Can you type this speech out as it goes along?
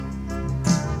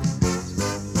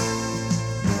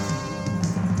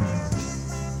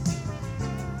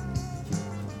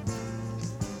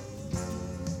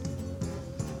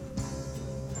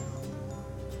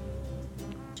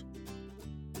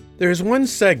There's one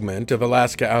segment of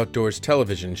Alaska Outdoors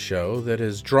television show that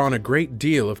has drawn a great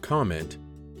deal of comment.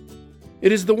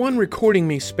 It is the one recording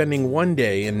me spending one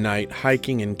day and night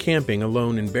hiking and camping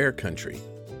alone in bear country.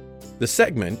 The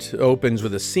segment opens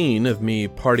with a scene of me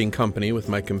parting company with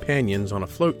my companions on a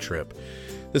float trip.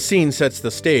 The scene sets the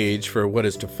stage for what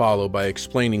is to follow by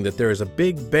explaining that there is a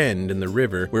big bend in the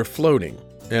river we're floating,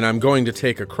 and I'm going to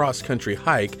take a cross-country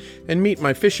hike and meet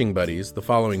my fishing buddies the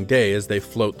following day as they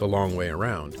float the long way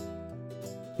around.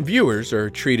 Viewers are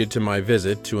treated to my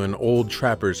visit to an old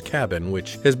trapper's cabin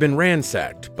which has been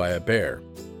ransacked by a bear.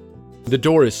 The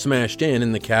door is smashed in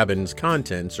and the cabin's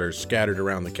contents are scattered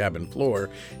around the cabin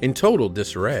floor in total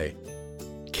disarray.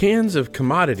 Cans of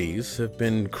commodities have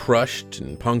been crushed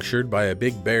and punctured by a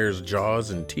big bear's jaws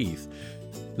and teeth.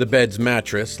 The bed's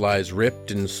mattress lies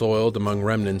ripped and soiled among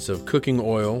remnants of cooking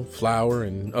oil, flour,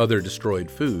 and other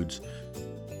destroyed foods.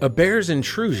 A bear's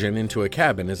intrusion into a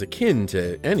cabin is akin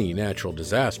to any natural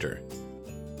disaster.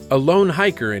 A lone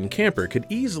hiker and camper could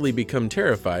easily become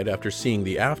terrified after seeing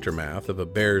the aftermath of a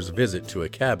bear's visit to a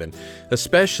cabin,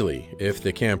 especially if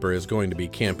the camper is going to be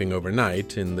camping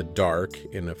overnight in the dark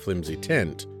in a flimsy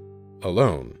tent,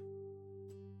 alone.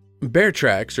 Bear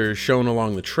tracks are shown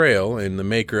along the trail, and the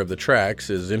maker of the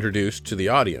tracks is introduced to the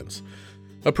audience.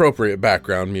 Appropriate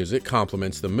background music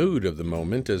complements the mood of the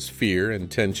moment as fear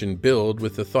and tension build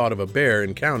with the thought of a bear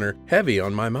encounter heavy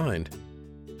on my mind.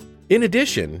 In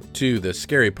addition to the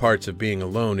scary parts of being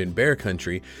alone in bear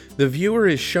country, the viewer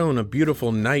is shown a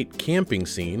beautiful night camping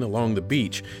scene along the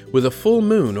beach with a full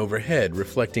moon overhead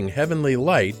reflecting heavenly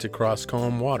light across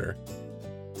calm water.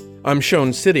 I'm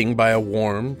shown sitting by a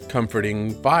warm,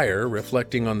 comforting fire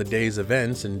reflecting on the day's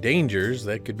events and dangers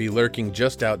that could be lurking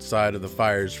just outside of the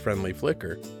fire's friendly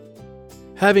flicker.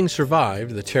 Having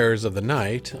survived the terrors of the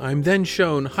night, I'm then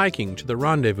shown hiking to the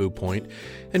rendezvous point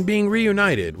and being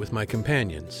reunited with my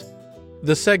companions.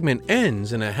 The segment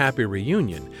ends in a happy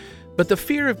reunion, but the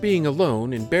fear of being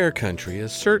alone in bear country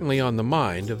is certainly on the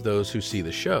mind of those who see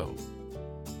the show.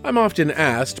 I'm often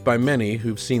asked by many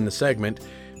who've seen the segment,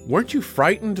 "Weren't you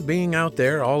frightened being out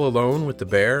there all alone with the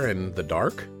bear in the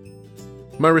dark?"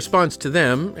 My response to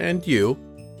them, and you,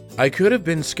 I could have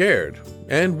been scared,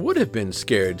 and would have been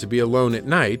scared to be alone at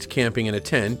night camping in a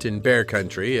tent in bear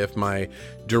country if my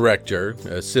director,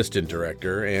 assistant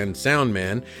director, and sound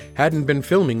man hadn't been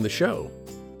filming the show.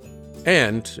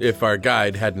 And if our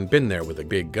guide hadn't been there with a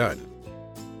big gun.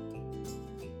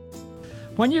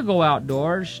 When you go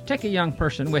outdoors, take a young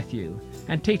person with you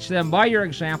and teach them by your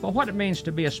example what it means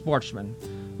to be a sportsman.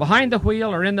 Behind the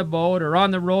wheel or in the boat or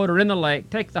on the road or in the lake,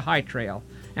 take the high trail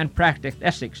and practice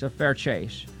ethics of fair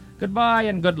chase. Goodbye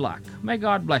and good luck. May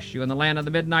God bless you in the land of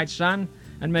the midnight sun,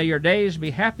 and may your days be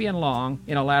happy and long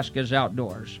in Alaska's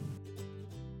outdoors.